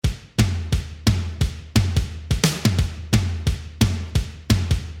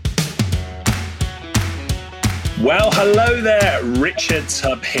Well, hello there, Richard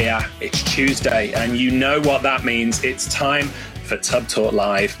Tubb here. It's Tuesday, and you know what that means. It's time for Tubb Talk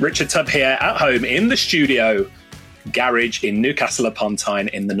Live. Richard Tubb here at home in the studio garage in Newcastle upon Tyne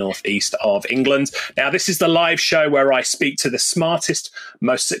in the northeast of England. Now, this is the live show where I speak to the smartest,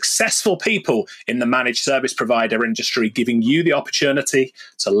 most successful people in the managed service provider industry, giving you the opportunity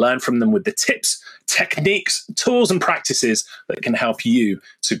to learn from them with the tips, techniques, tools and practices that can help you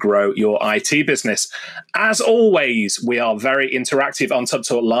to grow your IT business. As always, we are very interactive on Tubb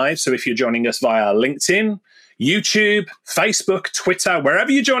Talk Live. So if you're joining us via LinkedIn, YouTube, Facebook, Twitter,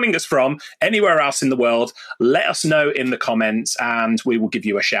 wherever you're joining us from, anywhere else in the world, let us know in the comments and we will give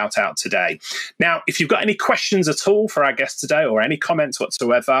you a shout out today. Now, if you've got any questions at all for our guest today or any comments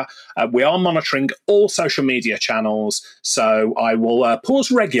whatsoever, we are monitoring all social media channels. So I will pause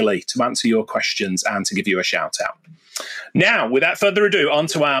regularly to answer your questions and to give you a shout out. Now, without further ado, on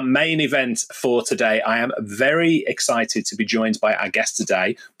to our main event for today. I am very excited to be joined by our guest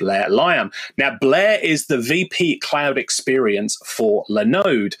today, Blair Layham. Now, Blair is the VP Cloud Experience for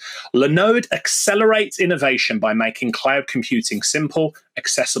Linode. Linode accelerates innovation by making cloud computing simple,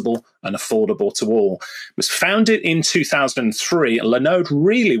 accessible, and affordable to all. It was founded in 2003. Linode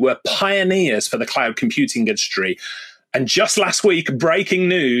really were pioneers for the cloud computing industry. And just last week, breaking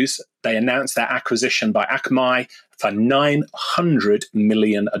news, they announced their acquisition by Akamai for $900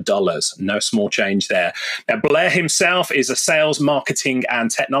 million. No small change there. Now, Blair himself is a sales, marketing,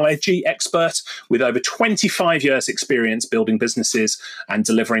 and technology expert with over 25 years' experience building businesses and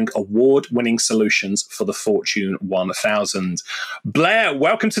delivering award-winning solutions for the Fortune 1000. Blair,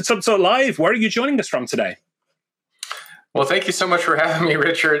 welcome to Tubb Talk Live. Where are you joining us from today? Well, thank you so much for having me,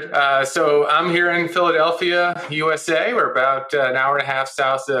 Richard. So I'm here in Philadelphia, USA. We're about an hour and a half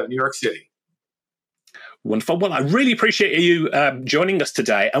south of New York City. Wonderful. Well, I really appreciate you joining us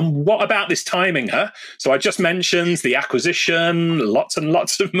today. And what about this timing, huh? So I just mentioned the acquisition, lots and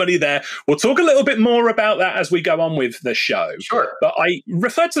lots of money there. We'll talk a little bit more about that as we go on with the show. Sure. But I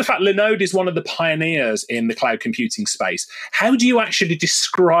referred to the fact Linode is one of the pioneers in the cloud computing space. How do you actually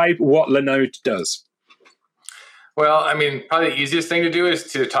describe what Linode does? Well, I mean, probably the easiest thing to do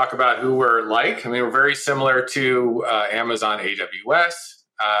is to talk about who we're like. I mean, we're very similar to Amazon AWS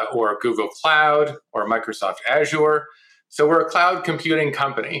or Google Cloud or Microsoft Azure. So we're a cloud computing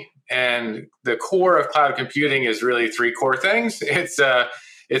company. And the core of cloud computing is really three core things.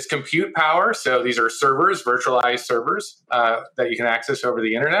 It's compute power. So these are servers, virtualized servers that you can access over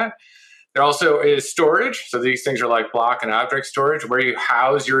the internet. There also is storage. So these things are like block and object storage, where you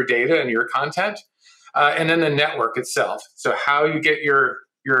house your data and your content. And then the network itself. So how you get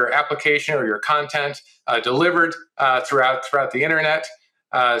your application or your content delivered throughout the internet.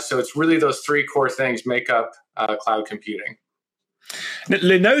 So it's really those three core things make up cloud computing.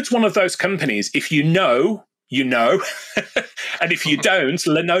 Linode's one of those companies, if you know, you know. And if you don't,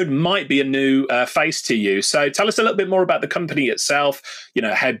 Linode might be a new face to you. So tell us a little bit more about the company itself. You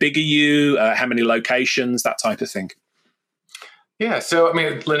know, how big are you? How many locations? That type of thing. Yeah, so I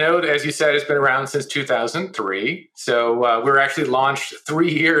mean, Linode, as you said, has been around since 2003. So we were actually launched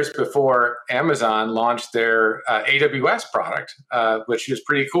 3 years before Amazon launched their AWS product, which is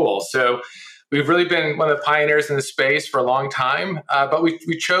pretty cool. So we've really been one of the pioneers in the space for a long time, but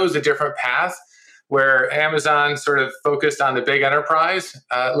we chose a different path where Amazon sort of focused on the big enterprise.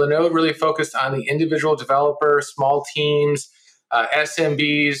 Linode really focused on the individual developer, small teams,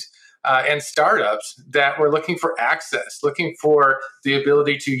 SMBs, and startups that were looking for access, looking for the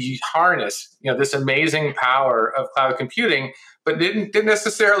ability to harness, this amazing power of cloud computing, but didn't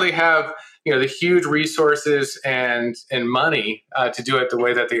necessarily have, the huge resources and money to do it the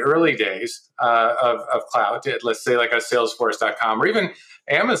way that the early days of cloud did. Let's say like a Salesforce.com or even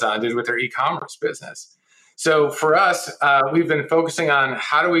Amazon did with their e-commerce business. So for us, we've been focusing on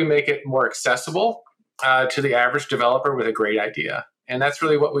how do we make it more accessible to the average developer with a great idea. And that's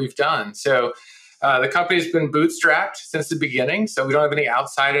really what we've done. So the company's been bootstrapped since the beginning. So we don't have any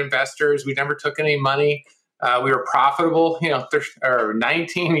outside investors. We never took any money. We were profitable,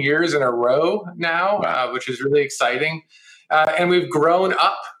 19 years in a row now, which is really exciting. And we've grown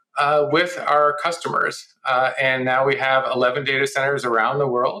up with our customers. And now we have 11 data centers around the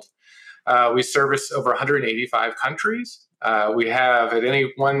world. We service over 185 countries. We have at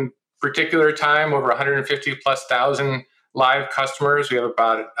any one particular time over 150 plus thousand live customers. We have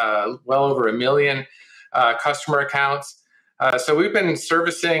about well over 1 million customer accounts. So we've been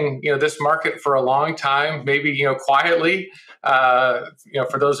servicing, this market for a long time, maybe, quietly,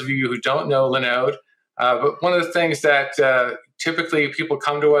 for those of you who don't know Linode. But one of the things that typically people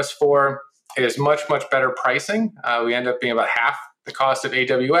come to us for is much, much better pricing. We end up being about half the cost of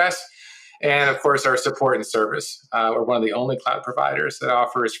AWS. And of course, our support and service. We're one of the only cloud providers that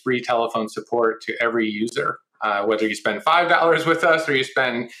offers free telephone support to every user, whether you spend $5 with us or you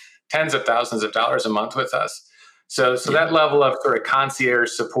spend tens of thousands of dollars a month with us. So that level of sort of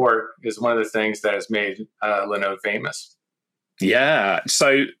concierge support is one of the things that has made Linode famous. Yeah,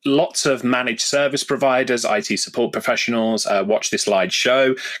 so lots of managed service providers, IT support professionals watch this live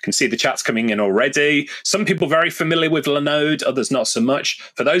show, can see the chats coming in already. Some people very familiar with Linode, others not so much.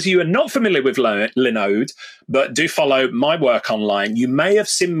 For those of you who are not familiar with Linode, but do follow my work online, you may have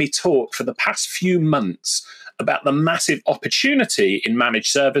seen me talk for the past few months about the massive opportunity in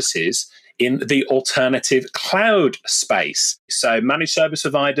managed services in the alternative cloud space. So managed service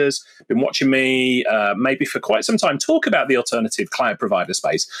providers been watching me maybe for quite some time talk about the alternative cloud provider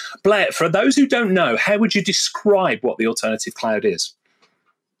space. Blair, for those who don't know, how would you describe what the alternative cloud is?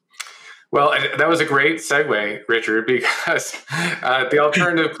 Well, that was a great segue, Richard, because the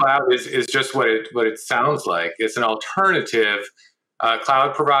alternative cloud is just what it sounds like. It's an alternative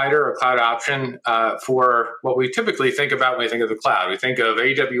cloud provider or cloud option for what we typically think about when we think of the cloud. We think of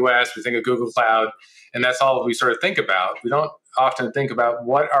AWS, we think of Google Cloud, and that's all we sort of think about. We don't often think about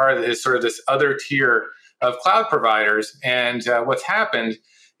what are this other tier of cloud providers. And what's happened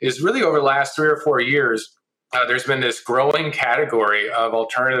is really over the last 3 or 4 years, there's been this growing category of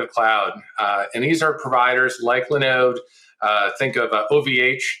alternative cloud. And these are providers like Linode. Think of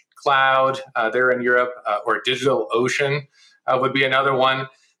OVH Cloud there in Europe, or DigitalOcean would be another one.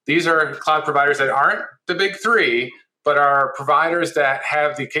 These are cloud providers that aren't the big three, but are providers that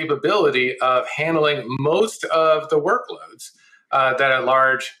have the capability of handling most of the workloads that a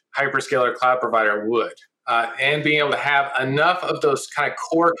large hyperscaler cloud provider would, and being able to have enough of those kind of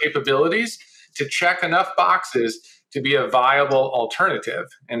core capabilities to check enough boxes to be a viable alternative.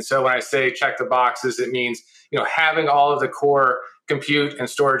 And so when I say check the boxes, it means having all of the core compute and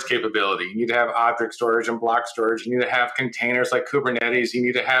storage capability. You need to have object storage and block storage. You need to have containers like Kubernetes. You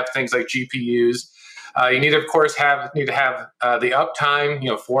need to have things like GPUs. You need to, of course, have the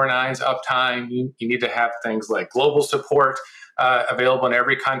uptime, 4 nines uptime. You need to have things like global support available in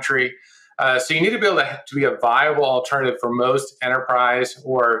every country. So you need to be able to be a viable alternative for most enterprise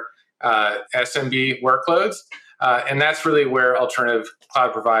or SMB workloads. And that's really where alternative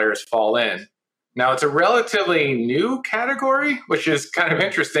cloud providers fall in. Now, it's a relatively new category, which is kind of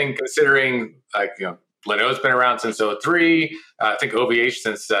interesting considering, Linode's been around since 2003. I think OVH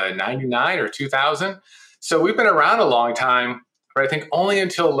since 99 or 2000. So we've been around a long time, but I think only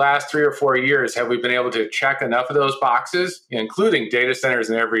until the last 3 or 4 years have we been able to check enough of those boxes, including data centers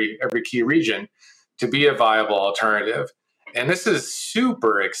in every key region, to be a viable alternative. And this is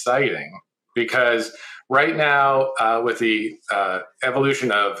super exciting because right now, with the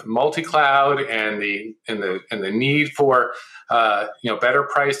evolution of multi-cloud and the need for better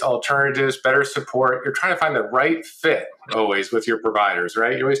priced alternatives, better support, you're trying to find the right fit always with your providers,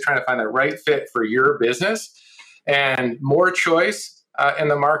 right? You're always trying to find the right fit for your business, and more choice in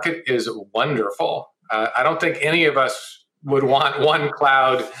the market is wonderful. I don't think any of us would want one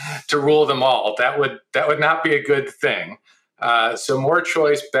cloud to rule them all. That would not be a good thing. So more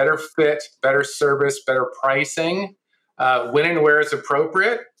choice, better fit, better service, better pricing, when and where it's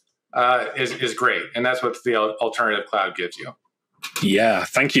appropriate is great. And that's what the alternative cloud gives you. Yeah,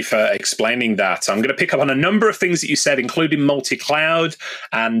 thank you for explaining that. I'm going to pick up on a number of things that you said, including multi-cloud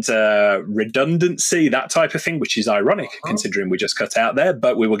and redundancy, that type of thing, which is ironic considering we just cut out there,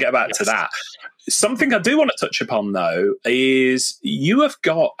 but we will get back to that. Something I do want to touch upon, though, is you have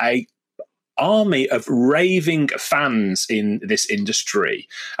got a army of raving fans in this industry.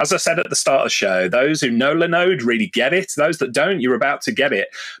 As I said at the start of the show, those who know Linode really get it. Those that don't, you're about to get it.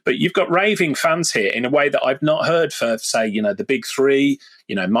 But you've got raving fans here in a way that I've not heard for, say, the big three,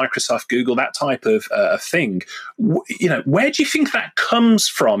 Microsoft, Google, that type of thing. Where do you think that comes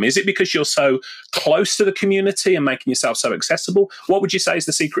from? Is it because you're so close to the community and making yourself so accessible? What would you say is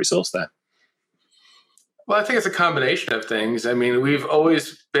the secret sauce there? Well, I think it's a combination of things. I mean, we've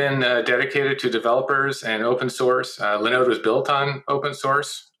always been dedicated to developers and open source. Linode was built on open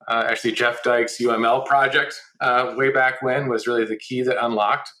source. Actually, Jeff Dyke's UML project way back when was really the key that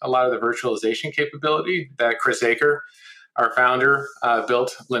unlocked a lot of the virtualization capability that Chris Aker, our founder,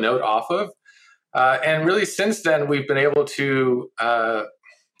 built Linode off of. And really, since then, we've been able to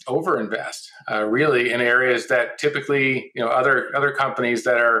overinvest really in areas that typically, other companies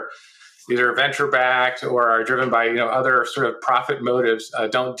that are either venture-backed or are driven by other sort of profit motives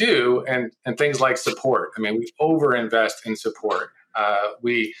don't do, and things like support. I mean, we overinvest in support.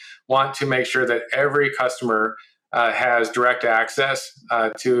 We want to make sure that every customer has direct access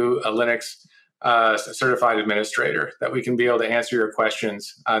to a Linux certified administrator, that we can be able to answer your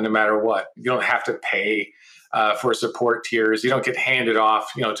questions no matter what. You don't have to pay for support tiers. You don't get handed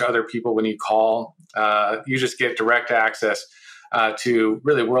off, to other people when you call. You just get direct access to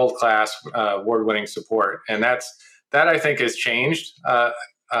really world-class, award-winning support, and that I think has changed.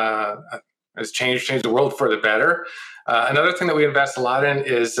 Has changed the world for the better. Another thing that we invest a lot in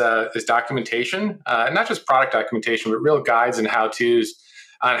is documentation, not just product documentation, but real guides and how-tos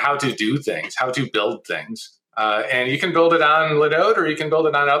on how to do things, how to build things. And you can build it on Linode or you can build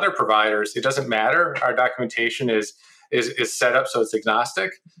it on other providers. It doesn't matter. Our documentation is set up so it's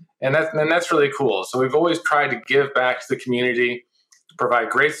agnostic, and that's really cool. So we've always tried to give back to the community, provide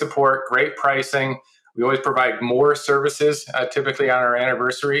great support, great pricing. We always provide more services, typically on our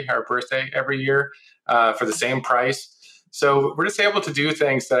anniversary, our birthday every year, for the same price. So we're just able to do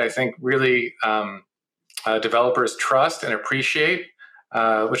things that I think really developers trust and appreciate,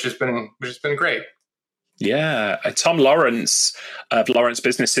 which has been great. Yeah, Tom Lawrence of Lawrence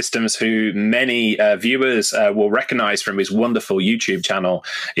Business Systems, who many viewers will recognize from his wonderful YouTube channel,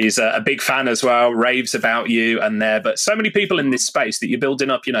 is a big fan as well, raves about you and there. But so many people in this space that you're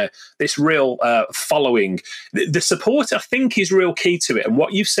building up, this real following. The support, I think, is real key to it. And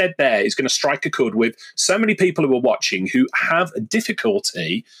what you've said there is going to strike a chord with so many people who are watching who have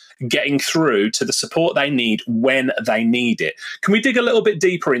difficulty getting through to the support they need when they need it. Can we dig a little bit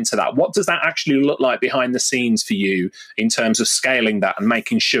deeper into that? What does that actually look like behind the scenes for you in terms of scaling that and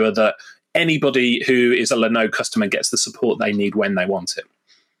making sure that anybody who is a Linode customer gets the support they need when they want it?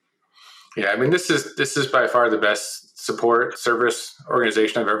 Yeah, I mean, this is by far the best support service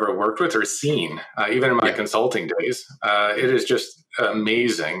organization I've ever worked with or seen, even in my consulting days. It is just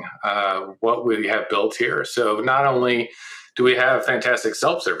amazing what we have built here. So not only do we have fantastic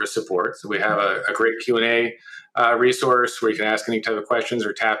self-service support, so we have a great Q&A resource where you can ask any type of questions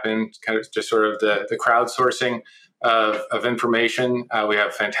or tap in kind of just sort of the crowdsourcing of information. We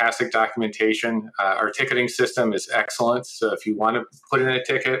have fantastic documentation. Our ticketing system is excellent. So if you want to put in a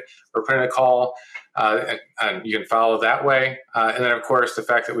ticket or put in a call, and you can follow that way. And then, of course, the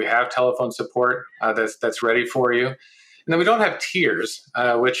fact that we have telephone support that's ready for you. And then we don't have tiers,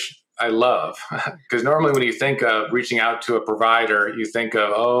 which I love, because normally when you think of reaching out to a provider, you think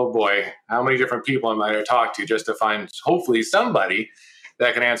of, oh boy, how many different people am I going to talk to just to find hopefully somebody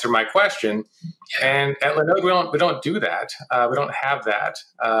that can answer my question. And at Linode, we don't do that. We don't have that.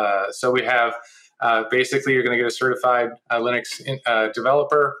 So we have basically you're going to get a certified Linux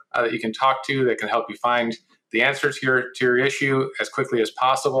developer that you can talk to that can help you find the answer to your issue as quickly as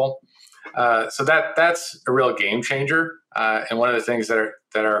possible. So that's a real game changer, and one of the things that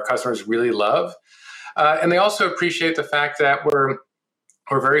our customers really love, and they also appreciate the fact that we're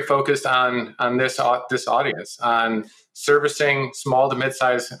very focused on this audience, on servicing small to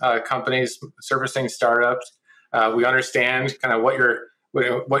mid-sized companies, servicing startups. We understand kind of what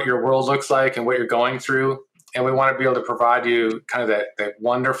your world looks like and what you're going through, and we want to be able to provide you kind of that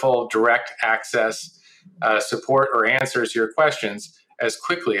wonderful direct access support or answers to your questions as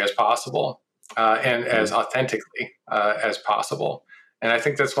quickly as possible and as authentically as possible. And I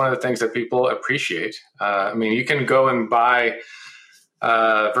think that's one of the things that people appreciate. I mean, you can go and buy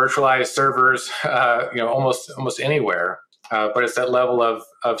virtualized servers, almost anywhere, but it's that level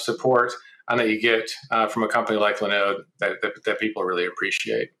of support that you get from a company like Linode that people really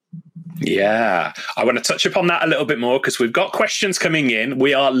appreciate. Yeah, I want to touch upon that a little bit more because we've got questions coming in.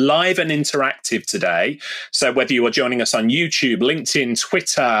 We are live and interactive today. So whether you are joining us on YouTube, LinkedIn,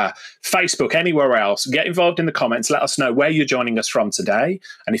 Twitter, Facebook, anywhere else, get involved in the comments. Let us know where you're joining us from today.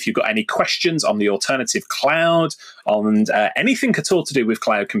 And if you've got any questions on the alternative cloud, on anything at all to do with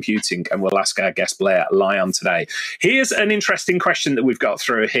cloud computing, and we'll ask our guest Blair Lyon today. Here's an interesting question that we've got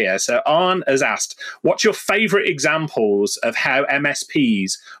through here. So Arne has asked, what's your favorite examples of how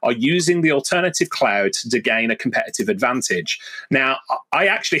MSPs are using the alternative cloud to gain a competitive advantage? Now, I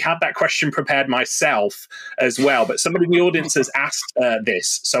actually had that question prepared myself as well, but somebody in the audience has asked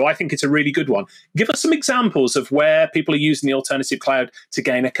this. So I think it's a really good one. Give us some examples of where people are using the alternative cloud to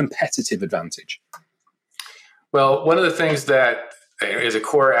gain a competitive advantage. Well, one of the things that is a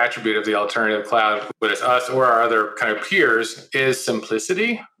core attribute of the alternative cloud, whether it's us or our other kind of peers, is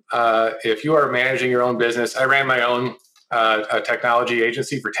simplicity. If you are managing your own business, I ran my own technology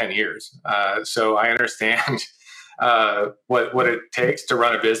agency for 10 years. So I understand what it takes to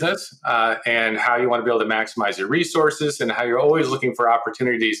run a business and how you want to be able to maximize your resources and how you're always looking for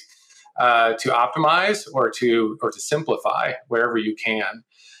opportunities to optimize or to simplify wherever you can.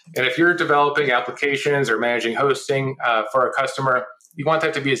 And if you're developing applications or managing hosting for a customer, you want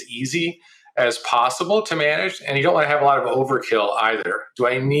that to be as easy as possible to manage, and you don't want to have a lot of overkill either. Do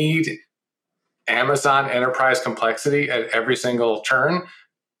I need Amazon enterprise complexity at every single turn?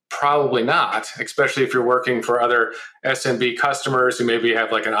 Probably not, especially if you're working for other SMB customers who maybe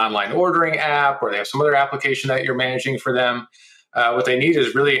have like an online ordering app or they have some other application that you're managing for them. What they need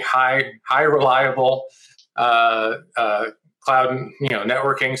is really high reliable cloud,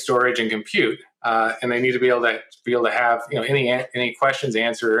 networking, storage, and compute, and they need to be able to have any questions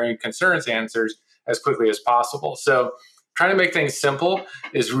answered or any concerns answered as quickly as possible. So trying to make things simple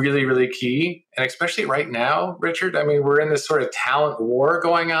is really, really key. And especially right now, Richard, I mean, we're in this sort of talent war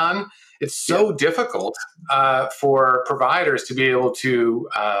going on. It's so difficult for providers to be able to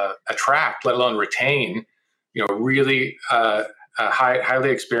attract, let alone retain, really highly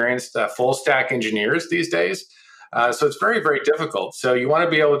experienced full stack engineers these days. So it's very, very difficult. So you want to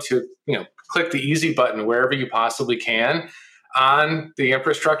be able to, click the easy button wherever you possibly can on the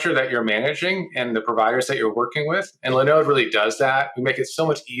infrastructure that you're managing and the providers that you're working with. And Linode really does that. We make it so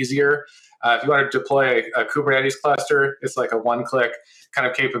much easier. If you want to deploy a Kubernetes cluster, it's like a one-click kind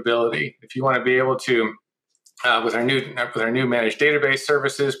of capability. If you want to be able to, with our new managed database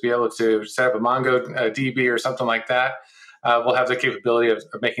services, be able to set up a MongoDB or something like that, we'll have the capability of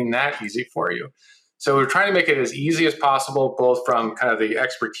making that easy for you. So we're trying to make it as easy as possible, both from kind of the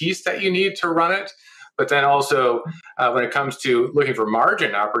expertise that you need to run it, but then also when it comes to looking for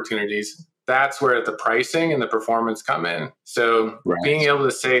margin opportunities, that's where the pricing and the performance come in. So being able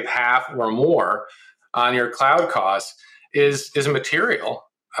to save half or more on your cloud costs is material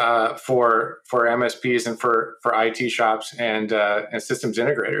for MSPs and for IT shops and systems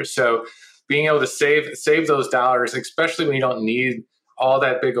integrators. So being able to save those dollars, especially when you don't need all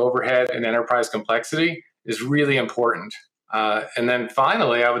that big overhead and enterprise complexity, is really important. And then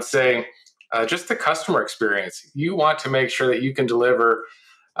finally, I would say just the customer experience. You want to make sure that you can deliver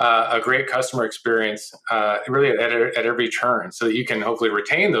a great customer experience really at every turn, so that you can hopefully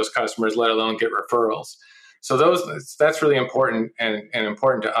retain those customers, let alone get referrals. So that's really important and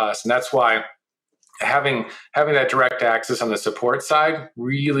important to us. And that's why having that direct access on the support side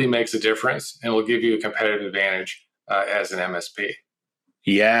really makes a difference and will give you a competitive advantage as an MSP.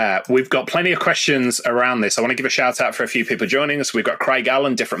 Yeah, we've got plenty of questions around this. I want to give a shout out for a few people joining us. We've got Craig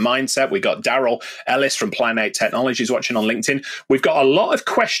Allen, Different Mindset. We've got Daryl Ellis from Plan 8 Technologies watching on LinkedIn. We've got a lot of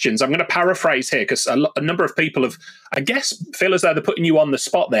questions. I'm going to paraphrase here because a number of people have, I guess, feel as though they're putting you on the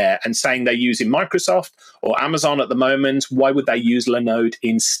spot there and saying they're using Microsoft or Amazon at the moment. Why would they use Linode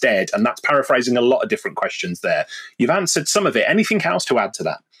instead? And that's paraphrasing a lot of different questions there. You've answered some of it. Anything else to add to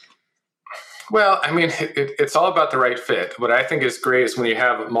that? Well, I mean, it's all about the right fit. What I think is great is when you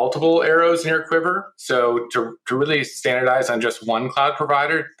have multiple arrows in your quiver. So to really standardize on just one cloud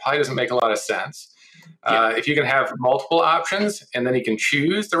provider probably doesn't make a lot of sense. If you can have multiple options and then you can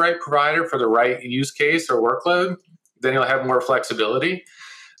choose the right provider for the right use case or workload, then you'll have more flexibility.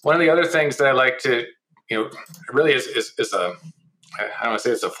 One of the other things that I like to, really is a, I don't want to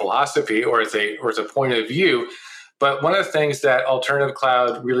say it's a philosophy or it's a point of view, but one of the things that alternative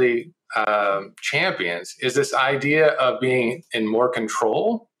cloud really champions is this idea of being in more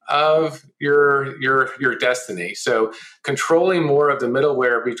control of your destiny. So controlling more of the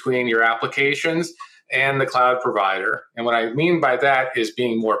middleware between your applications and the cloud provider. And what I mean by that is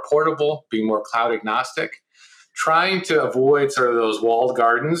being more portable, being more cloud agnostic, trying to avoid sort of those walled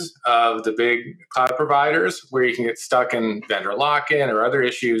gardens of the big cloud providers where you can get stuck in vendor lock-in or other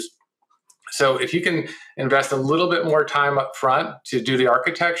issues. So if you can invest a little bit more time up front to do the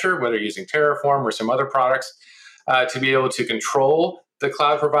architecture, whether using Terraform or some other products, to be able to control the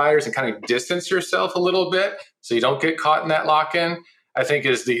cloud providers and kind of distance yourself a little bit so you don't get caught in that lock-in, I think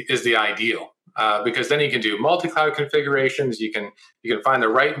is the ideal. Because then you can do multi-cloud configurations, you can find the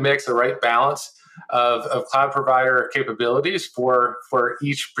right mix, the right balance of cloud provider capabilities for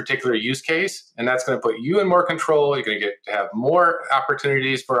each particular use case. And that's going to put you in more control. You're going to get to have more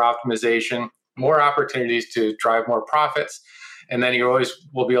opportunities for optimization, more opportunities to drive more profits. And then you always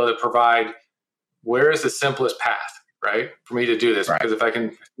will be able to provide where is the simplest path, right, for me to do this. Right. Because if I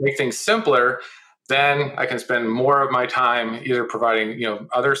can make things simpler, then I can spend more of my time either providing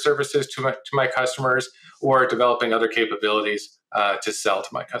other services to my customers or developing other capabilities to sell to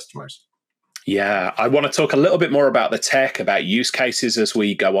my customers. Yeah, I want to talk a little bit more about the tech, about use cases as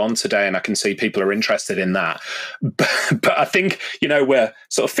we go on today, and I can see people are interested in that. But I think, we're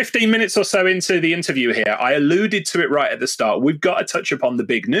sort of 15 minutes or so into the interview here. I alluded to it right at the start. We've got to touch upon the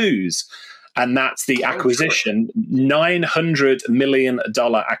big news, and that's the acquisition, $900 million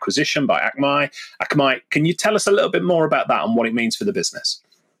acquisition by Akamai. Akamai, can you tell us a little bit more about that and what it means for the business?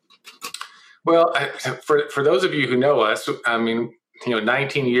 Well, for those of you who know us, I mean,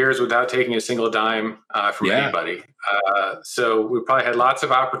 19 years without taking a single dime from anybody. So we probably had lots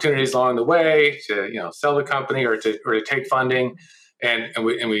of opportunities along the way to sell the company or to take funding, and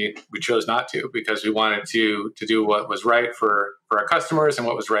we chose not to because we wanted to do what was right for our customers and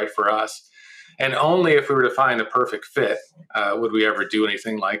what was right for us. And only if we were to find the perfect fit would we ever do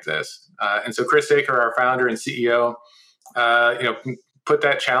anything like this. And so Chris Dacre, our founder and CEO, put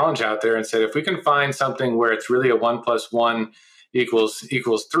that challenge out there and said, if we can find something where it's really a 1 + 1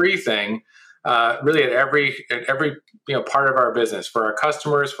 equals 3 thing, really at every part of our business, for our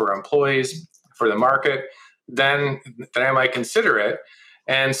customers, for our employees, for the market, then I might consider it.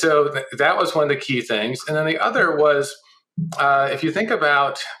 And so that was one of the key things. And then the other was, if you think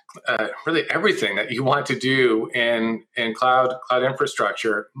about really everything that you want to do in cloud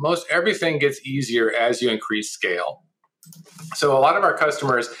infrastructure, most everything gets easier as you increase scale. So a lot of our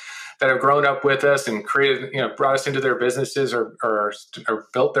customers that have grown up with us and brought us into their businesses or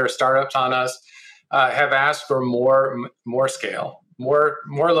built their startups on us have asked for more scale, more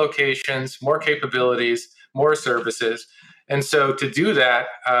locations, more capabilities, more services. And so to do that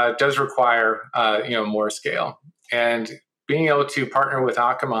does require more scale. And being able to partner with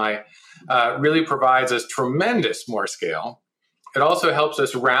Akamai really provides us tremendous more scale. It also helps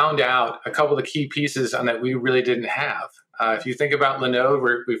us round out a couple of the key pieces on that we really didn't have. If you think about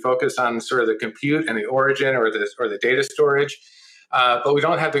Linode, we focus on sort of the compute and the origin or the data storage, but we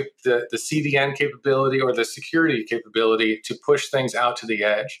don't have the CDN capability or the security capability to push things out to the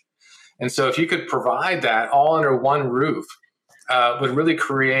edge. And so if you could provide that all under one roof, would really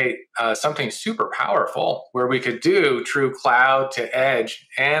create something super powerful where we could do true cloud to edge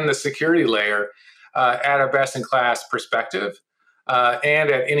and the security layer at a best-in-class perspective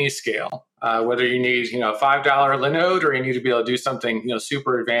and at any scale. Whether you need a $5 Linode or you need to be able to do something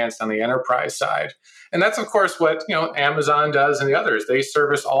super advanced on the enterprise side. And that's of course what Amazon does and the others. They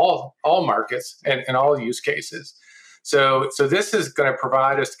service all markets and all use cases. So this is going to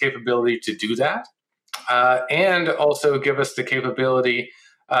provide us the capability to do that. And also give us the capability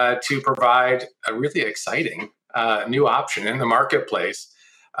to provide a really exciting new option in the marketplace.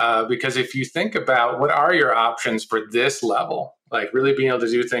 Because if you think about what are your options for this level, like really being able to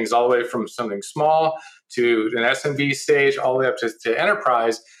do things all the way from something small to an SMB stage, all the way up to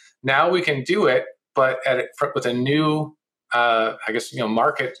enterprise, now we can do it, but with a new,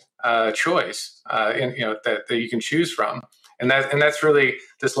 market choice, that you can choose from. And that's really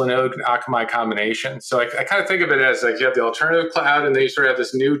this Linode Akamai combination. So I kind of think of it as like you have the alternative cloud, and then you sort of have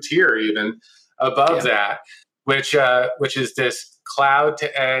this new tier even above that, which is this cloud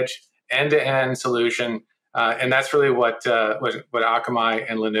to edge, end-to-end solution, and that's really what Akamai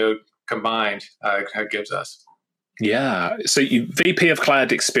and Linode combined gives us. Yeah. So VP of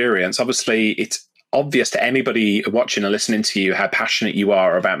Cloud Experience. Obviously, it's obvious to anybody watching and listening to you how passionate you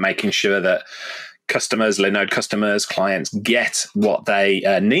are about making sure that customers, Linode customers, clients get what they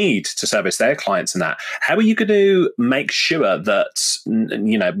need to service their clients and that. How are you going to make sure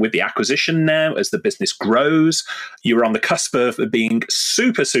that, with the acquisition now, as the business grows, you're on the cusp of being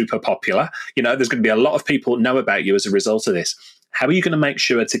super, super popular? There's going to be a lot of people know about you as a result of this. How are you going to make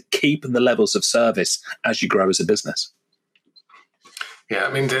sure to keep the levels of service as you grow as a business? Yeah,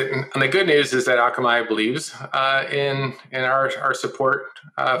 I mean, the good news is that Akamai believes in our support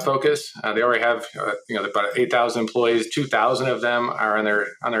focus. They already have about 8,000 employees. 2,000 of them are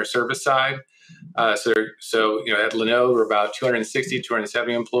on their service side. So at Linode we're about 260,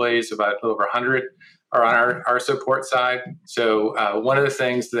 270 employees. About over 100 are on our support side. So one of the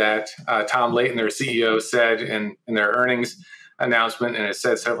things that Tom Layton, their CEO, said in their earnings announcement, and has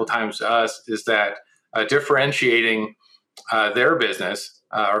said several times to us, is that differentiating their business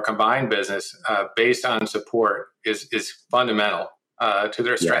or combined business based on support is fundamental to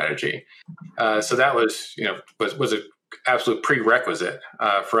their strategy. So that was an absolute prerequisite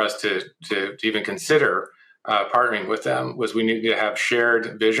for us to even consider partnering with them. Was we needed to have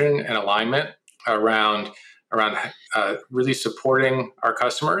shared vision and alignment around really supporting our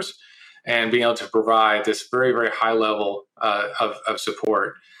customers and being able to provide this very, very high level of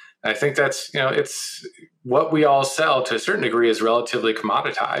support. I think that's, it's what we all sell to a certain degree is relatively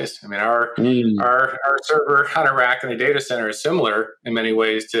commoditized. I mean, our server on a rack in a data center is similar in many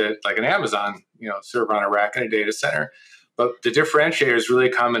ways to like an Amazon, server on a rack in a data center. But the differentiators really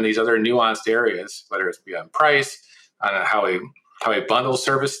come in these other nuanced areas, whether it's beyond price, on how we bundle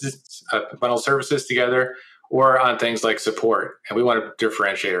services together, or on things like support. And we want to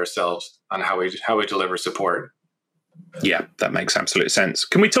differentiate ourselves on how we deliver support. Yeah, that makes absolute sense.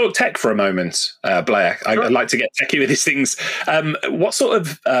 Can we talk tech for a moment, Blair? Sure. I'd like to get techie with these things. What sort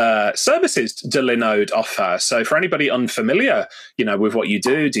of services do Linode offer? So for anybody unfamiliar, with what you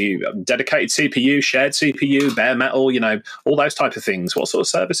do you dedicated CPU, shared CPU, bare metal, all those type of things? What sort of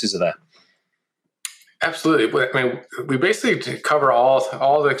services are there? Absolutely. I mean, we basically cover all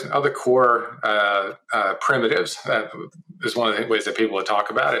the core primitives. Is one of the ways that people would talk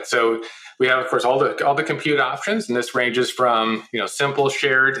about it. So we have, of course, all the compute options, and this ranges from simple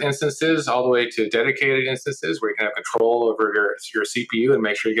shared instances all the way to dedicated instances where you can have control over your CPU and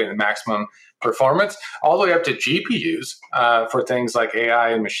make sure you're getting the maximum performance, all the way up to GPUs for things like AI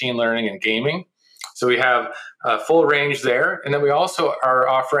and machine learning and gaming. So we have a full range there. And then we also are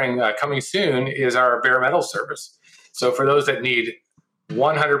offering, coming soon, is our bare metal service. So for those that need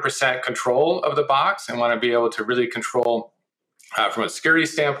 100% control of the box and want to be able to really control from a security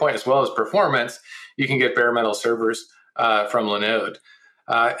standpoint as well as performance, you can get bare metal servers from Linode.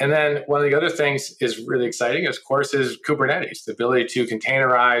 And then one of the other things is really exciting, of course, is Kubernetes, the ability to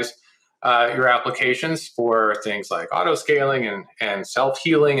containerize your applications for things like auto scaling and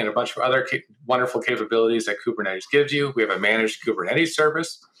self-healing and a bunch of other wonderful capabilities that Kubernetes gives you. We have a managed Kubernetes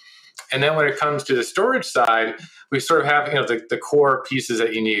service. And then when it comes to the storage side, we sort of have the core pieces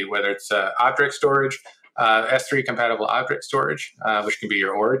that you need, whether it's object storage, S3 compatible object storage, which can be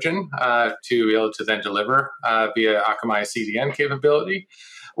your origin to be able to then deliver via Akamai CDN capability,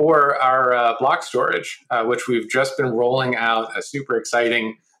 or our block storage, which we've just been rolling out a super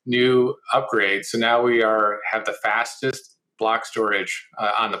exciting new upgrade. So now we have the fastest block storage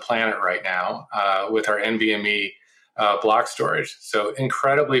on the planet right now with our NVMe block storage. So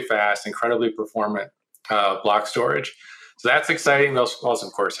incredibly fast, incredibly performant block storage. So that's exciting. We also,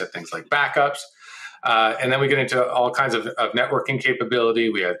 of course, have things like backups. And then we get into all kinds of networking capability.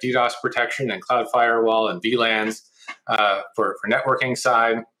 We have DDoS protection and cloud firewall and VLANs for networking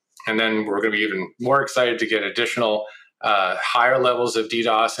side. And then we're going to be even more excited to get additional higher levels of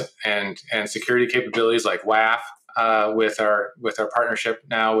DDoS and security capabilities like WAF with our partnership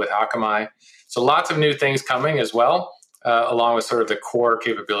now with Akamai. So lots of new things coming as well, along with sort of the core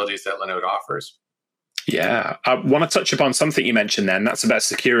capabilities that Linode offers. Yeah, I want to touch upon something you mentioned then. That's about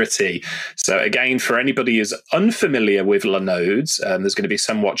security. So again, for anybody who's unfamiliar with Linode, there's going to be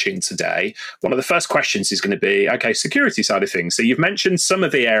some watching today. One of the first questions is going to be, okay, security side of things. So you've mentioned some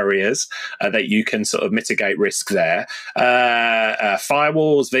of the areas that you can sort of mitigate risk there.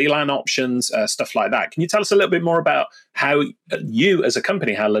 Firewalls, VLAN options, stuff like that. Can you tell us a little bit more about how you as a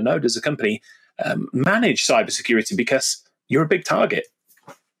company, how Linode as a company manage cybersecurity? Because you're a big target.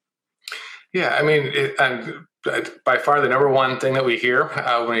 Yeah, I mean, by far the number one thing that we hear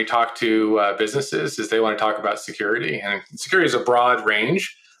when we talk to businesses is they want to talk about security. And security is a broad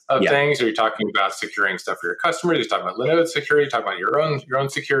range of things. Are you talking about securing stuff for your customers? You're talking about Linode security, talking about your own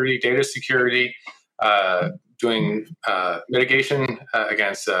security, data security, doing mitigation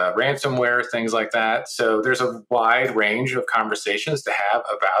against ransomware, things like that. So there's a wide range of conversations to have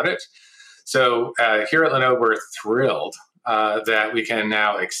about it. So here at Linode, we're thrilled that we can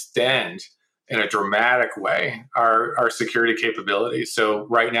now extend in a dramatic way our security capabilities. So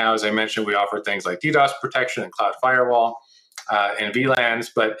right now, as I mentioned, we offer things like DDoS protection and cloud firewall and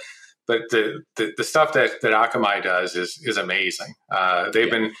VLANs, but the stuff that Akamai does is amazing.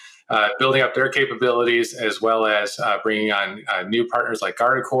 They've been building up their capabilities as well as bringing on new partners like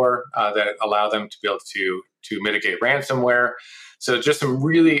Guardicore that allow them to be able to mitigate ransomware. So just some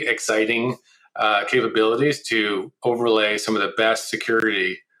really exciting capabilities to overlay some of the best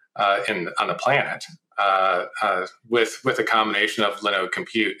security on the planet with a combination of Linode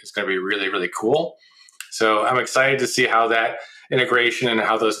Compute. It's going to be really, really cool. So I'm excited to see how that integration and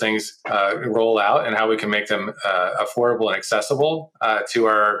how those things roll out and how we can make them affordable and accessible to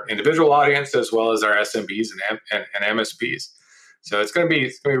our individual audience as well as our SMBs and MSPs. So it's going to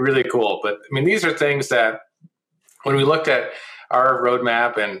be really cool. But I mean, these are things that when we looked at our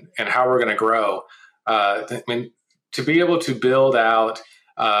roadmap and how we're going to grow, I mean, to be able to build out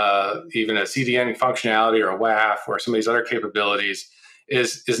even a CDN functionality or a WAF or some of these other capabilities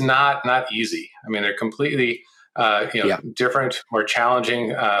is not easy. I mean, they're completely different, more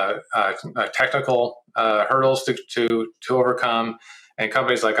challenging technical hurdles to overcome. And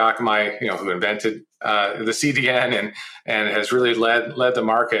companies like Akamai, who invented the CDN and has really led the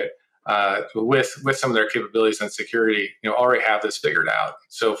market with some of their capabilities and security, already have this figured out.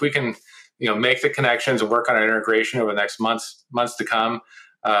 So if we can, make the connections and work on an integration over the next months to come,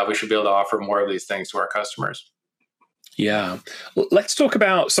 we should be able to offer more of these things to our customers. Yeah. Let's talk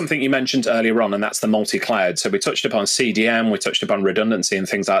about something you mentioned earlier on, and that's the multi-cloud. So we touched upon CDM, we touched upon redundancy and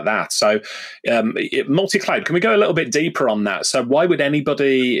things like that. So multi-cloud, can we go a little bit deeper on that? So why would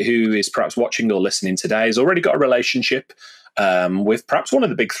anybody who is perhaps watching or listening today has already got a relationship with perhaps one of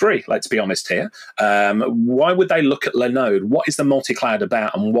the big three, let's be honest here, why would they look at Linode? What is the multi-cloud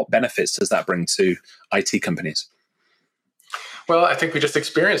about, and what benefits does that bring to IT companies? Well, I think we just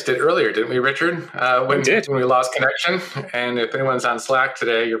experienced it earlier, didn't we, Richard? When we lost connection, and if anyone's on Slack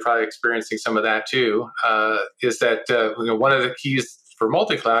today, you're probably experiencing some of that too. Is that one of the keys for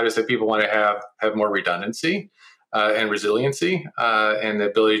multi-cloud is that people want to have more redundancy and resiliency and the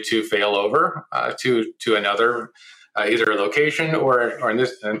ability to fail over to another either a location or in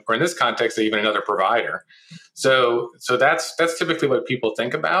this context even another provider. So that's typically what people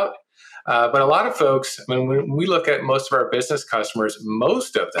think about. But a lot of folks, when we look at most of our business customers,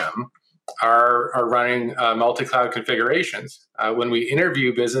 most of them are running multi-cloud configurations. When we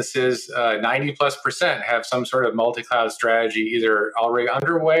interview businesses, 90+% have some sort of multi-cloud strategy either already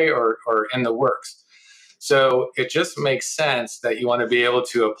underway or in the works. So it just makes sense that you want to be able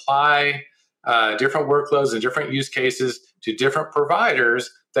to apply different workloads and different use cases to different providers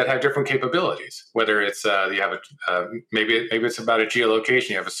that have different capabilities. Whether it's you have maybe it's about a geolocation,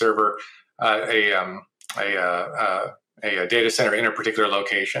 you have a server, a data center in a particular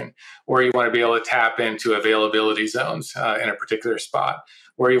location, or you want to be able to tap into availability zones in a particular spot,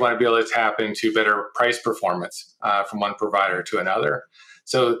 or you want to be able to tap into better price performance from one provider to another.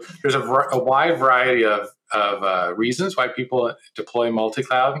 So there's a wide variety of reasons why people deploy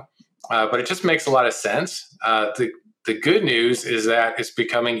multi-cloud, but it just makes a lot of sense. The good news is that it's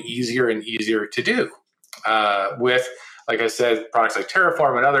becoming easier and easier to do. With, like I said, products like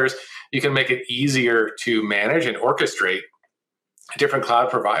Terraform and others, you can make it easier to manage and orchestrate different cloud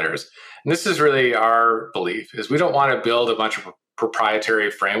providers. And this is really our belief, is we don't want to build a bunch of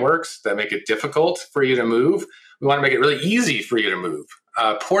proprietary frameworks that make it difficult for you to move. We want to make it really easy for you to move.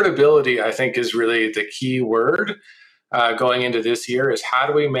 Portability, I think, is really the key word going into this year, is how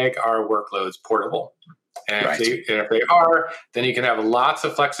do we make our workloads portable? And if they are, then you can have lots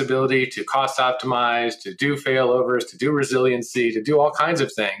of flexibility to cost optimize, to do failovers, to do resiliency, to do all kinds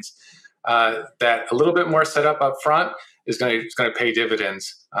of things that a little bit more setup up front is going to pay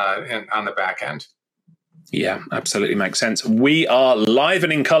dividends on the back end. Yeah, absolutely makes sense. We are live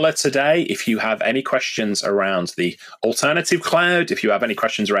and in color today. If you have any questions around the alternative cloud, if you have any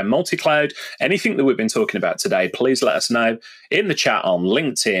questions around multi-cloud, anything that we've been talking about today, please let us know in the chat on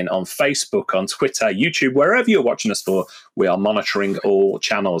LinkedIn, on Facebook, on Twitter, YouTube, wherever you're watching us for. We are monitoring all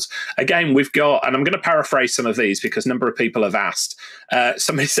channels. Again, we've got, and I'm going to paraphrase some of these because a number of people have asked.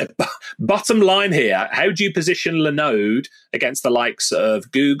 Somebody said, bottom line here, how do you position Linode against the likes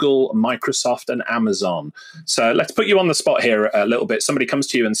of Google, Microsoft, and Amazon? So let's put you on the spot here a little bit. Somebody comes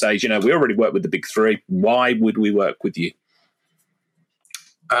to you and says, we already work with the big three. Why would we work with you?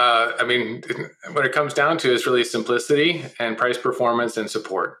 What it comes down to is really simplicity and price performance and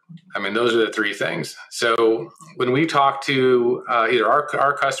support. Those are the three things. So when we talk to either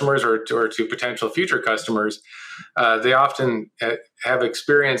our customers or to potential future customers, they often have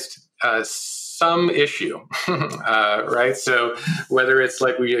experienced some issue, right? So whether it's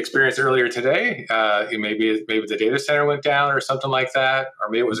like we experienced earlier today, maybe the data center went down or something like that, or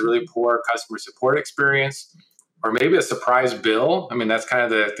maybe it was a really poor customer support experience, or maybe a surprise bill. That's kind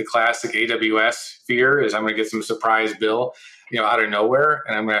of the classic AWS fear, is I'm going to get some surprise bill, out of nowhere,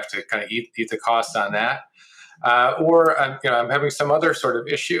 and I'm going to have to kind of eat the cost on that. Or I'm having some other sort of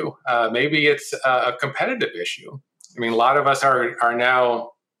issue. Maybe it's a competitive issue. A lot of us are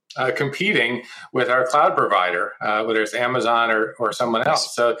now competing with our cloud provider, whether it's Amazon or someone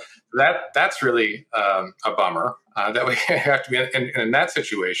else. So that's really a bummer that we have to be in that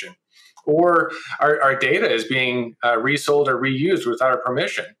situation. Or our data is being resold or reused without our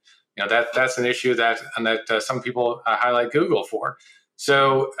permission. That's an issue that some people highlight Google for.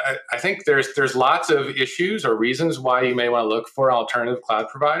 So I think there's lots of issues or reasons why you may want to look for an alternative cloud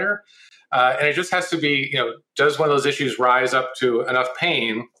provider, and it just has to be, does one of those issues rise up to enough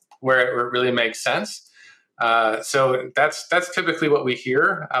pain where it really makes sense? So that's typically what we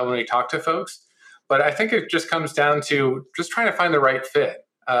hear when we talk to folks. But I think it just comes down to just trying to find the right fit.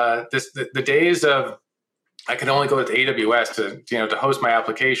 The days of I can only go with AWS to host my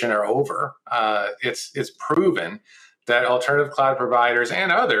application are over. It's proven that alternative cloud providers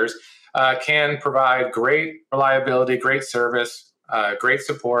and others can provide great reliability, great service, great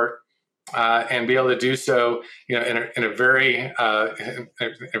support, and be able to do so in a very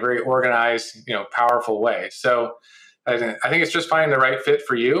organized, powerful way. So I think it's just finding the right fit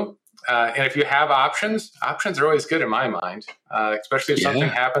for you. And if you have options are always good in my mind, especially if something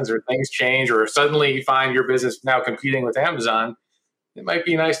happens or things change or suddenly you find your business now competing with Amazon. It might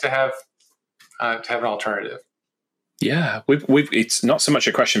be nice to have an alternative. Yeah, it's not so much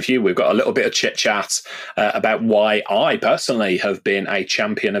a question for you. We've got a little bit of chit chat about why I personally have been a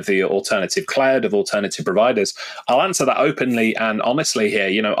champion of the alternative cloud, of alternative providers. I'll answer that openly and honestly here.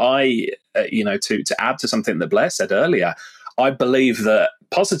 To add to something that Blair said earlier, I believe that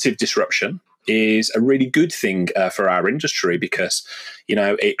positive disruption is a really good thing for our industry because,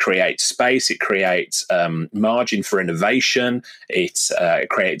 it creates space, it creates margin for innovation, it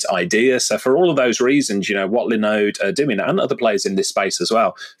creates ideas. So for all of those reasons, what Linode are doing and other players in this space as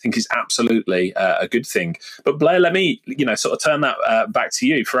well, I think is absolutely a good thing. But Blair, let me, sort of turn that back to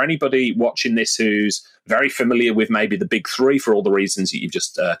you. For anybody watching this who's very familiar with maybe the big three for all the reasons that you've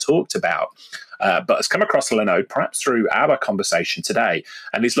just talked about, but has come across Linode perhaps through our conversation today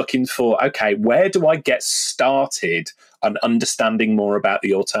and is looking for, okay, where do I get started on understanding more about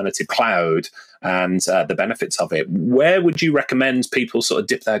the alternative cloud and the benefits of it? Where would you recommend people sort of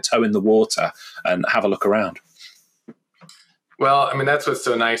dip their toe in the water and have a look around? Well, that's what's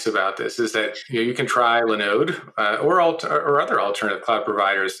so nice about this is that you can try Linode or other alternative cloud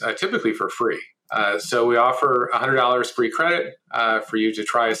providers typically for free. So we offer $100 free credit for you to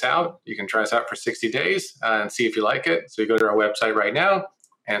try us out. You can try us out for 60 days and see if you like it. So you go to our website right now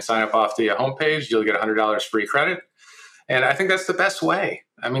and sign up off the homepage. You'll get $100 free credit. And I think that's the best way.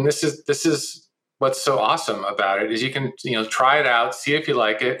 This is what's so awesome about it is you can try it out, see if you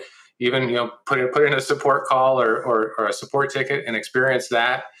like it, even put in a support call or a support ticket and experience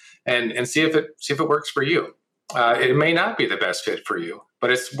that and see if it works for you. It may not be the best fit for you,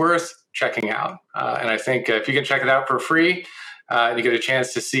 but it's worth checking out. And I think if you can check it out for free, and you get a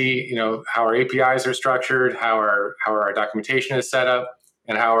chance to see, how our APIs are structured, how our documentation is set up,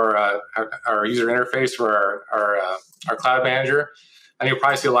 and how our user interface for our cloud manager, and you'll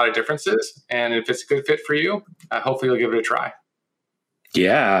probably see a lot of differences. And if it's a good fit for you, hopefully you'll give it a try.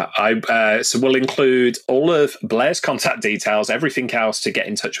 Yeah, so we'll include all of Blair's contact details, everything else to get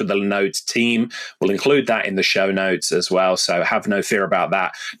in touch with the Linode team. We'll include that in the show notes as well, so have no fear about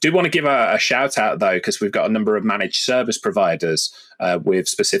that. Do want to give a shout out, though, because we've got a number of managed service providers with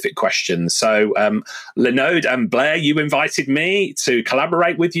specific questions. So Linode and Blair, you invited me to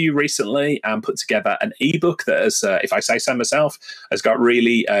collaborate with you recently and put together an ebook that has, if I say so myself, has got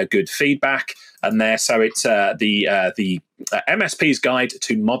really good feedback. And there, so it's the MSP's Guide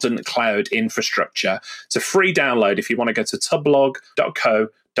to Modern Cloud Infrastructure. It's a free download if you want to go to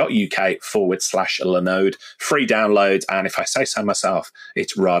tublog.co.uk/Linode. Free download, and if I say so myself,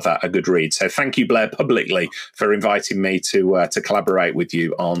 it's rather a good read. So thank you, Blair, publicly for inviting me to collaborate with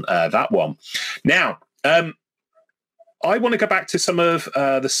you on that one. Now, I want to go back to some of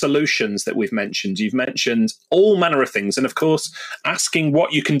the solutions that we've mentioned. You've mentioned all manner of things. And of course, asking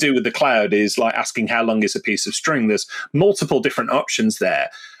what you can do with the cloud is like asking how long is a piece of string. There's multiple different options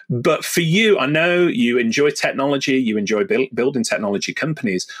there. But for you, I know you enjoy technology, you enjoy building technology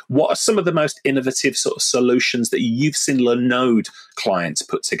companies. What are some of the most innovative sort of solutions that you've seen Linode clients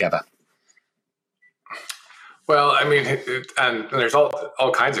put together? Well, and there's all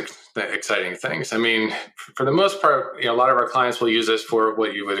kinds of exciting things. For the most part, a lot of our clients will use this for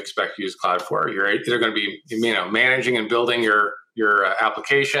what you would expect to use cloud for. You're either going to be, managing and building your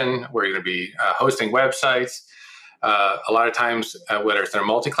application, where you're going to be hosting websites. A lot of times, whether it's in a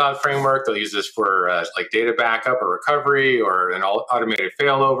multi-cloud framework, they'll use this for like data backup or recovery or an automated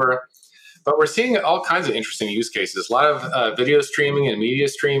failover. But we're seeing all kinds of interesting use cases. A lot of video streaming and media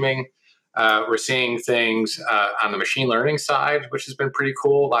streaming. We're seeing things on the machine learning side, which has been pretty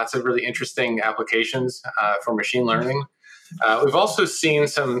cool. Lots of really interesting applications for machine learning. We've also seen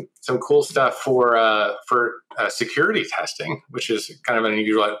some cool stuff for security testing, which is kind of an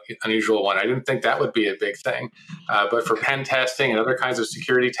unusual one. I didn't think that would be a big thing, but for pen testing and other kinds of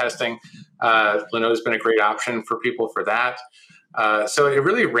security testing, Linode has been a great option for people for that. So it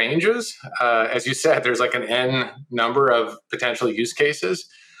really ranges. As you said, there's like an N number of potential use cases.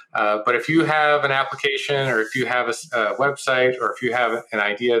 But if you have an application, or if you have a website, or if you have an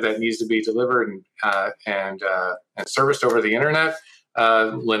idea that needs to be delivered and serviced over the internet,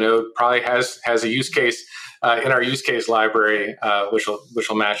 Linode probably has a use case in our use case library, which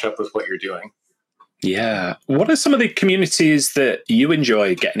will match up with what you're doing. Yeah. What are some of the communities that you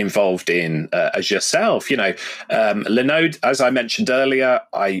enjoy getting involved in as yourself? Linode, as I mentioned earlier,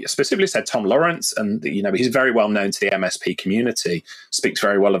 I specifically said Tom Lawrence, and he's very well known to the MSP community, speaks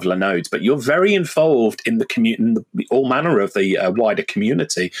very well of Linode, but you're very involved in the all manner of the wider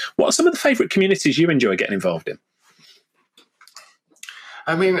community. What are some of the favorite communities you enjoy getting involved in?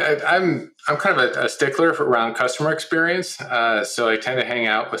 I mean, I'm kind of a stickler around customer experience, so I tend to hang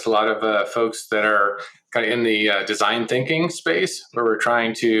out with a lot of folks that are kind of in the design thinking space, where we're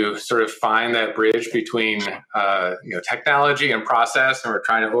trying to sort of find that bridge between technology and process, and we're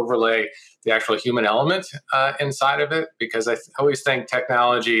trying to overlay the actual human element inside of it. Because I always think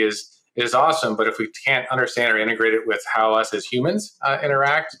technology is awesome, but if we can't understand or integrate it with how us as humans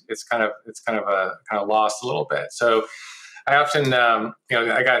interact, it's kind of lost a little bit. So I often,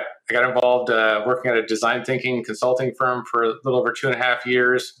 I got involved working at a design thinking consulting firm for a little over 2.5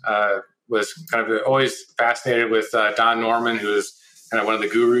 years. Was kind of always fascinated with Don Norman, who is kind of one of the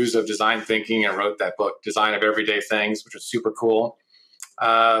gurus of design thinking, and wrote that book, Design of Everyday Things, which was super cool.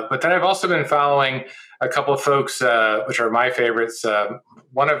 But then I've also been following a couple of folks, which are my favorites.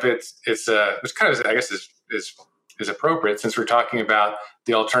 One of which kind of, I guess, is appropriate since we're talking about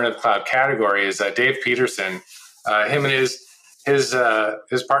the alternative cloud category, is Dave Peterson. Him and his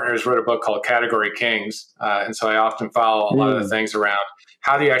partners wrote a book called Category Kings, and so I often follow a lot of the things around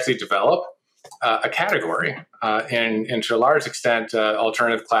how do you actually develop a category, and to a large extent,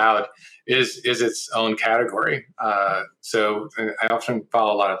 alternative cloud is its own category. So I often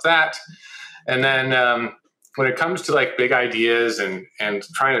follow a lot of that, and then when it comes to like big ideas and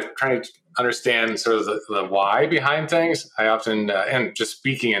trying to understand sort of the why behind things, I often and just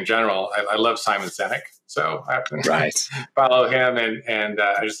speaking in general, I love Simon Sinek. So I often follow him, and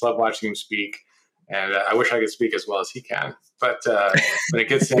I just love watching him speak. And I wish I could speak as well as he can. But when it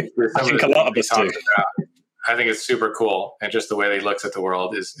gets into some of the things he talks about, I think it's super cool. And just the way that he looks at the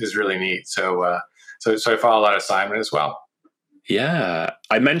world is really neat. So I follow a lot of Simon as well. Yeah.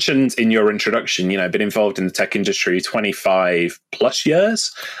 I mentioned in your introduction, been involved in the tech industry 25 plus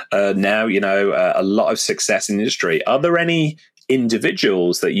years. Now, a lot of success in the industry. Are there any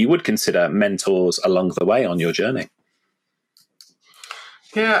individuals that you would consider mentors along the way on your journey?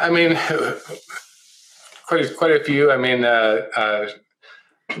 Yeah, I mean, quite a few. I mean,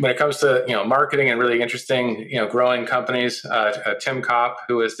 when it comes to marketing and really interesting growing companies, Tim Kopp,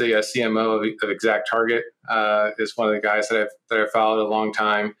 who is the CMO of ExactTarget, is one of the guys that I've followed a long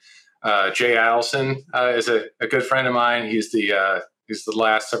time. Jay Adelson is a good friend of mine. He's the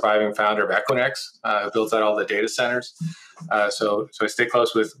last surviving founder of Equinix, who built out all the data centers. So I stay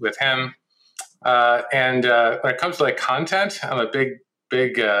close with him. And when it comes to like content, I'm a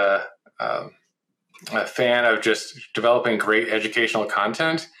big a fan of just developing great educational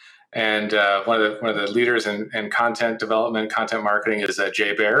content. And one of the leaders in content development, content marketing is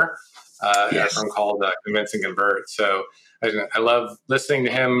Jay Baer, at a firm called Convince and Convert. So I love listening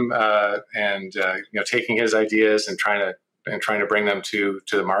to him and taking his ideas and trying to bring them to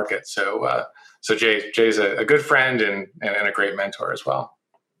the market. So Jay's a good friend and a great mentor as well.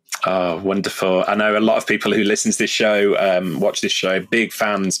 Oh, wonderful. I know a lot of people who listen to this show, watch this show, big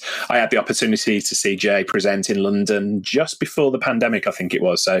fans. I had the opportunity to see Jay present in London just before the pandemic, I think it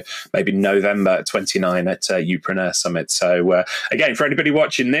was. So maybe November 29 at Youpreneur Summit. So again, for anybody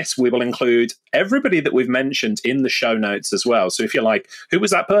watching this, we will include everybody that we've mentioned in the show notes as well. So if you're like, who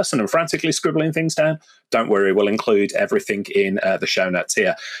was that person, and frantically scribbling things down, don't worry, we'll include everything in the show notes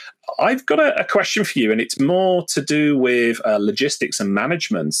here. I've got a question for you, and it's more to do with logistics and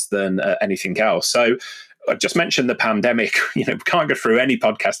management than anything else. So I just mentioned the pandemic. We can't go through any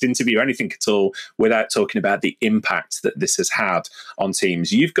podcast interview or anything at all without talking about the impact that this has had on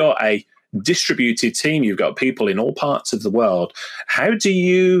teams. You've got a distributed team. You've got people in all parts of the world. How do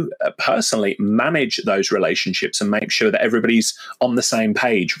you personally manage those relationships and make sure that everybody's on the same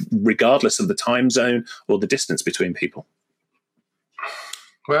page, regardless of the time zone or the distance between people?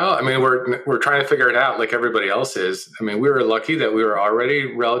 Well, I mean, we're trying to figure it out like everybody else is. I mean, we were lucky that we were already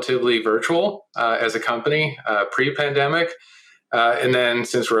relatively virtual as a company pre-pandemic. And then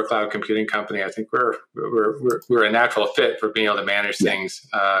since we're a cloud computing company, I think we're a natural fit for being able to manage things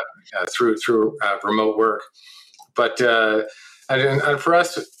through remote work. But and for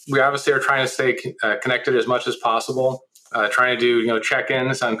us, we obviously are trying to stay connected as much as possible, trying to do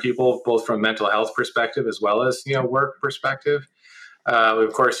check-ins on people, both from a mental health perspective as well as work perspective. We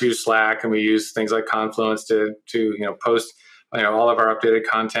of course use Slack, and we use things like Confluence to post all of our updated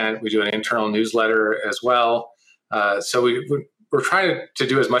content. We do an internal newsletter as well. So we're trying to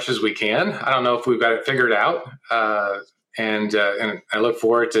do as much as we can. I don't know if we've got it figured out, and I look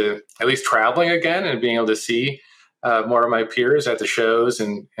forward to at least traveling again and being able to see more of my peers at the shows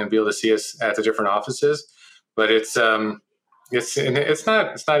and be able to see us at the different offices. But it's not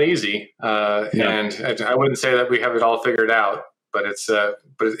easy, and I wouldn't say that we have it all figured out. But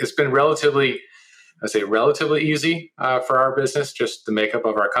it's been relatively easy for our business, just the makeup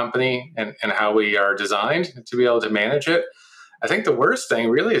of our company and how we are designed to be able to manage it. I think the worst thing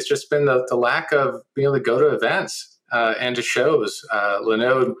really has just been the lack of being able to go to events and to shows.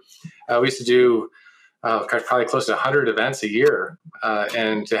 Linode, we used to do probably close to 100 events a year,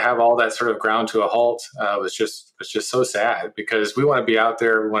 and to have all that sort of ground to a halt was just so sad, because we want to be out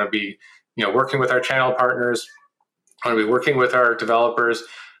there. We want to be working with our channel partners. We want to be working with our developers.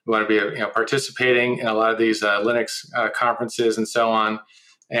 We want to be participating in a lot of these Linux conferences and so on.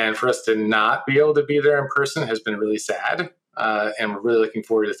 And for us to not be able to be there in person has been really sad. And we're really looking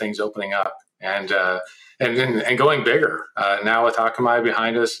forward to things opening up and going bigger. Now with Akamai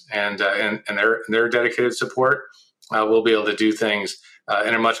behind us and their dedicated support, we'll be able to do things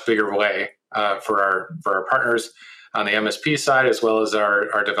in a much bigger way for our partners on the MSP side, as well as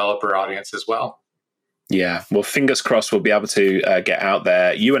our developer audience as well. Yeah, well, fingers crossed we'll be able to get out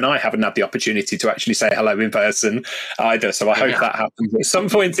there. You and I haven't had the opportunity to actually say hello in person either, so I hope that happens at some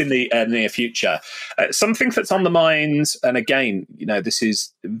point in the near future. Something that's on the mind, and again, this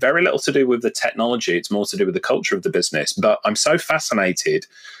is very little to do with the technology, it's more to do with the culture of the business, but I'm so fascinated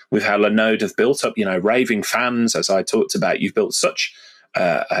with how Linode have built up, raving fans, as I talked about. You've built such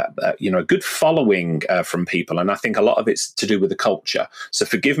a good following from people, and I think a lot of it's to do with the culture. So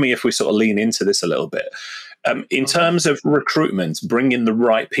forgive me if we sort of lean into this a little bit. In terms of recruitment, bringing the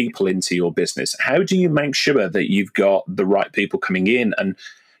right people into your business, how do you make sure that you've got the right people coming in? And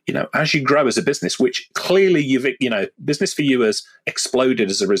as you grow as a business, which clearly business for you has exploded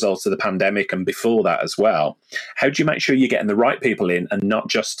as a result of the pandemic, and before that as well, how do you make sure you're getting the right people in and not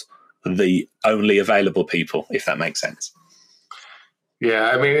just the only available people, if that makes sense?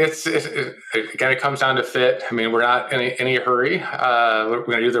 Yeah, I mean, it comes down to fit. I mean, we're not in any hurry. We're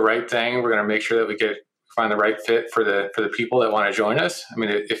going to do the right thing. We're going to make sure that we find the right fit for the people that want to join us. I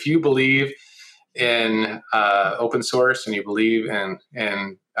mean, if you believe in open source and you believe in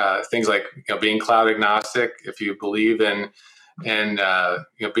things like being cloud agnostic, if you believe in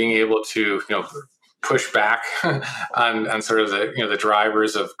being able to push back on sort of the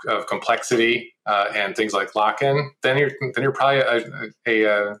drivers of complexity and things like lock-in, then you're probably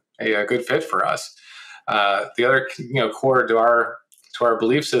a good fit for us. The other core to our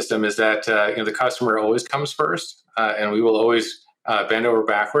belief system is that the customer always comes first, and we will always bend over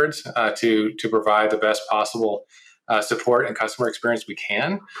backwards to provide the best possible support and customer experience we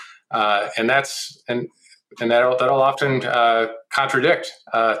can, and that'll often contradict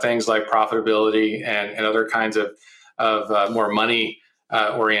things like profitability and other kinds of more money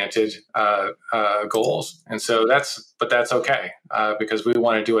oriented goals. And so that's okay, because we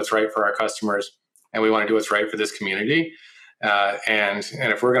want to do what's right for our customers, and we want to do what's right for this community. And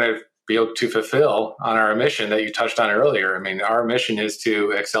if we're going to be able to fulfill on our mission that you touched on earlier, I mean, our mission is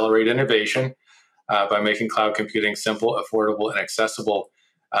to accelerate innovation by making cloud computing simple, affordable, and accessible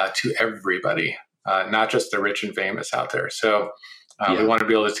to everybody. Not just the rich and famous out there. So we want to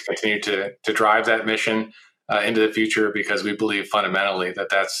be able to continue to drive that mission into the future, because we believe fundamentally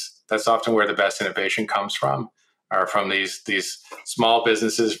that's often where the best innovation comes from, are from these small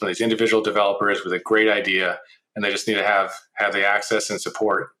businesses, from these individual developers with a great idea, and they just need to have the access and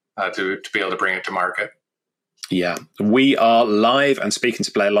support to be able to bring it to market. Yeah, we are live and speaking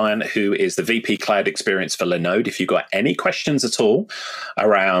to Blair Lyon, who is the VP Cloud Experience for Linode. If you've got any questions at all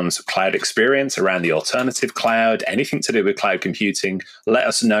around cloud experience, around the alternative cloud, anything to do with cloud computing, let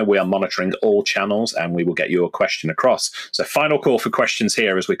us know. We are monitoring all channels and we will get your question across. So final call for questions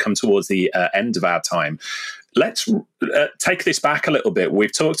here as we come towards the end of our time. Let's take this back a little bit.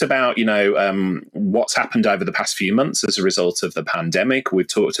 We've talked about, what's happened over the past few months as a result of the pandemic. We've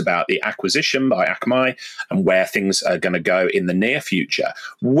talked about the acquisition by Akamai and where things are going to go in the near future.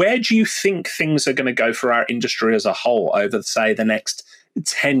 Where do you think things are going to go for our industry as a whole over, say, the next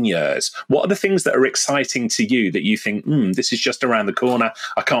 10 years? What are the things that are exciting to you that you think, this is just around the corner,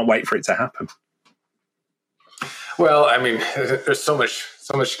 I can't wait for it to happen? Well, I mean, there's so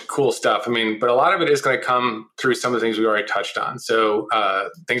much cool stuff. I mean, but a lot of it is going to come through some of the things we already touched on. So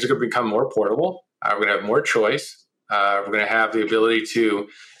things are going to become more portable. We're going to have more choice. We're going to have the ability to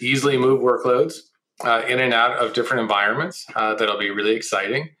easily move workloads in and out of different environments. That'll be really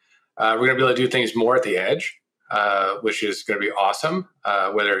exciting. We're going to be able to do things more at the edge, which is going to be awesome,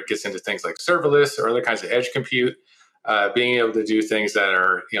 whether it gets into things like serverless or other kinds of edge compute. Being able to do things that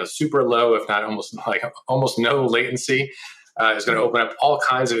are super low, if not almost no latency, is going to open up all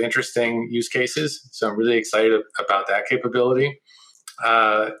kinds of interesting use cases. So I'm really excited about that capability.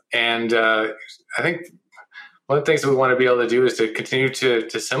 And I think one of the things that we want to be able to do is to continue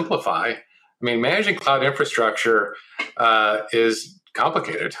to simplify. I mean, managing cloud infrastructure is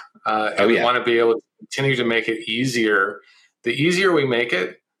complicated. We want to be able to continue to make it easier. The easier we make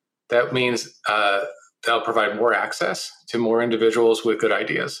it, that means they'll provide more access to more individuals with good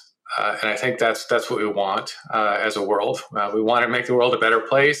ideas. And I think that's what we want as a world. We want to make the world a better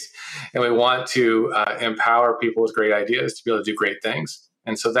place, and we want to empower people with great ideas to be able to do great things.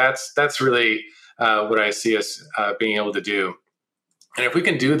 And so that's really what I see us being able to do. And if we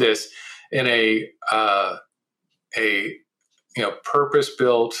can do this in a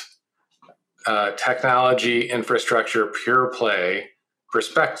purpose-built technology infrastructure pure play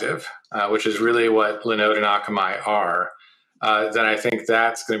perspective, which is really what Linode and Akamai are, then I think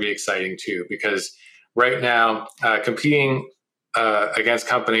that's going to be exciting too. Because right now, competing against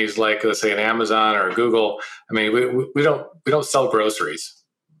companies like, let's say, an Amazon or a Google, I mean, we don't sell groceries,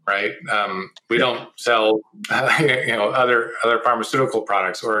 right? We don't sell other pharmaceutical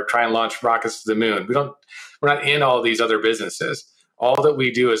products or try and launch rockets to the moon. We're not in all these other businesses. All that we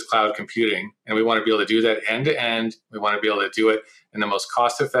do is cloud computing, and we want to be able to do that end to end. We want to be able to do it in the most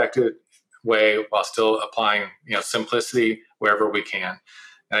cost-effective way while still applying simplicity wherever we can.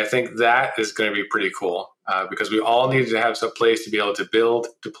 And I think that is going to be pretty cool because we all need to have some place to be able to build,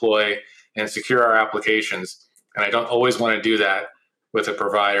 deploy, and secure our applications. And I don't always want to do that with a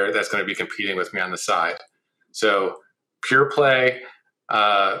provider that's going to be competing with me on the side. So pure play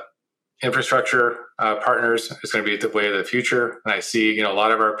infrastructure partners is going to be the way of the future. And I see, a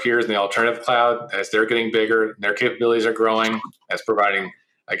lot of our peers in the alternative cloud, as they're getting bigger, their capabilities are growing, that's providing,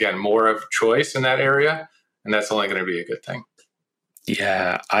 again, more of choice in that area. And that's only going to be a good thing.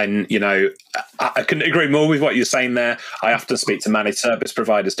 Yeah, and I couldn't agree more with what you're saying there. I often speak to managed service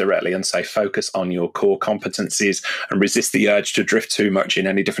providers directly and say, focus on your core competencies and resist the urge to drift too much in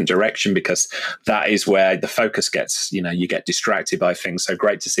any different direction, because that is where the focus gets, you get distracted by things. So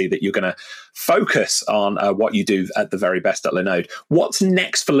great to see that you're going to focus on what you do at the very best at Linode. What's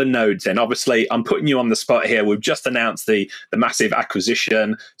next for Linode then? Obviously, I'm putting you on the spot here. We've just announced the massive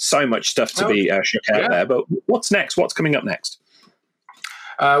acquisition, so much stuff to be shook out there. But what's next? What's coming up next?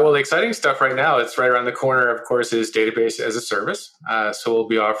 Well, the exciting stuff right now, it's right around the corner, of course, is database as a service. So we'll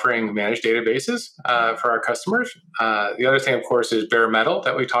be offering managed databases for our customers. The other thing, of course, is bare metal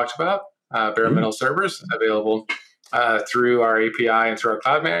that we talked about, bare metal servers available through our API and through our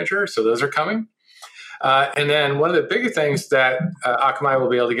cloud manager. So those are coming. And then one of the bigger things that Akamai will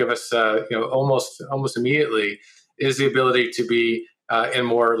be able to give us almost immediately is the ability to be in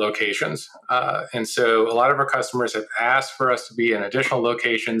more locations. And so a lot of our customers have asked for us to be in additional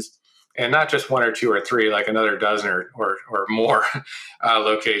locations, and not just one or two or three, like another dozen or more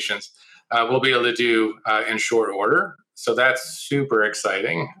locations. We'll be able to do in short order. So that's super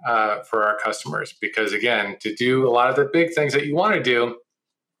exciting for our customers, because again, to do a lot of the big things that you want to do,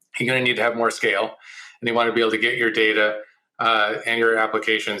 you're going to need to have more scale, and you want to be able to get your data and your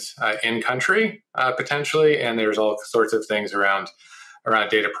applications in country potentially. And there's all sorts of things around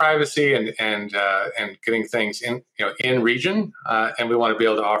data privacy and getting things in region, and we want to be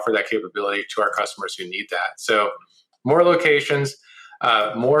able to offer that capability to our customers who need that. So more locations,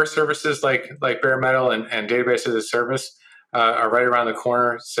 more services like bare metal and database as a service are right around the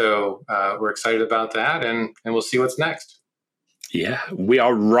corner. So we're excited about that, and we'll see what's next. Yeah, we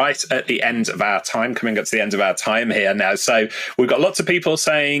are right at the end of our time, coming up to the end of our time here now. So we've got lots of people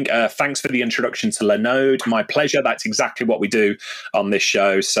saying, thanks for the introduction to Linode. My pleasure. That's exactly what we do on this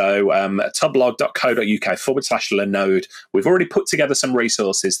show. So tublog.co.uk/Linode. We've already put together some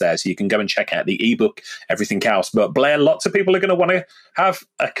resources there, so you can go and check out the ebook, everything else. But Blair, lots of people are going to want to have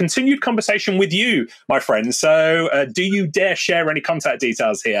a continued conversation with you, my friend. So do you dare share any contact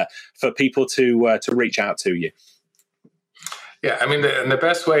details here for people to reach out to you? Yeah, I mean, the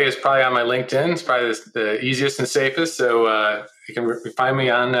best way is probably on my LinkedIn. It's probably the easiest and safest. So you can find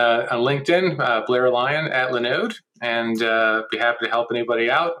me on LinkedIn, Blair Lyon at Linode, and be happy to help anybody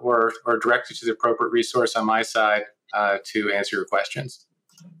out or direct you to the appropriate resource on my side to answer your questions.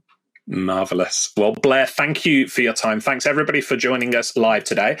 Marvelous. Well, Blair, thank you for your time. Thanks, everybody, for joining us live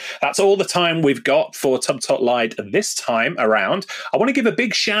today. That's all the time we've got for TubTalk Live this time around. I want to give a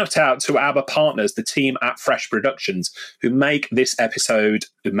big shout out to our partners, the team at Fresh Productions, who make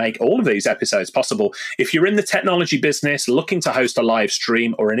all of these episodes possible. If you're in the technology business looking to host a live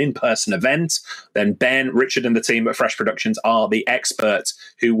stream or an in-person event, then Ben, Richard, and the team at Fresh Productions are the experts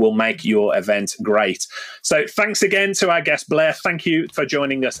who will make your event great. So thanks again to our guest, Blair. Thank you for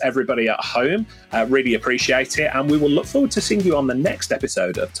joining us, everybody at home. Really appreciate it. And we will look forward to seeing you on the next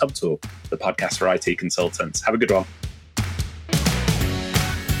episode of TubTalk, the podcast for IT consultants. Have a good one.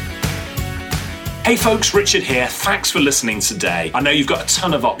 Hey folks, Richard here. Thanks for listening today. I know you've got a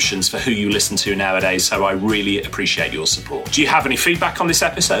ton of options for who you listen to nowadays, so I really appreciate your support. Do you have any feedback on this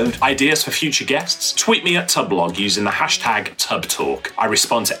episode? Ideas for future guests? Tweet me at Tubblog using the hashtag TubTalk. I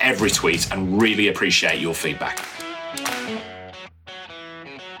respond to every tweet and really appreciate your feedback.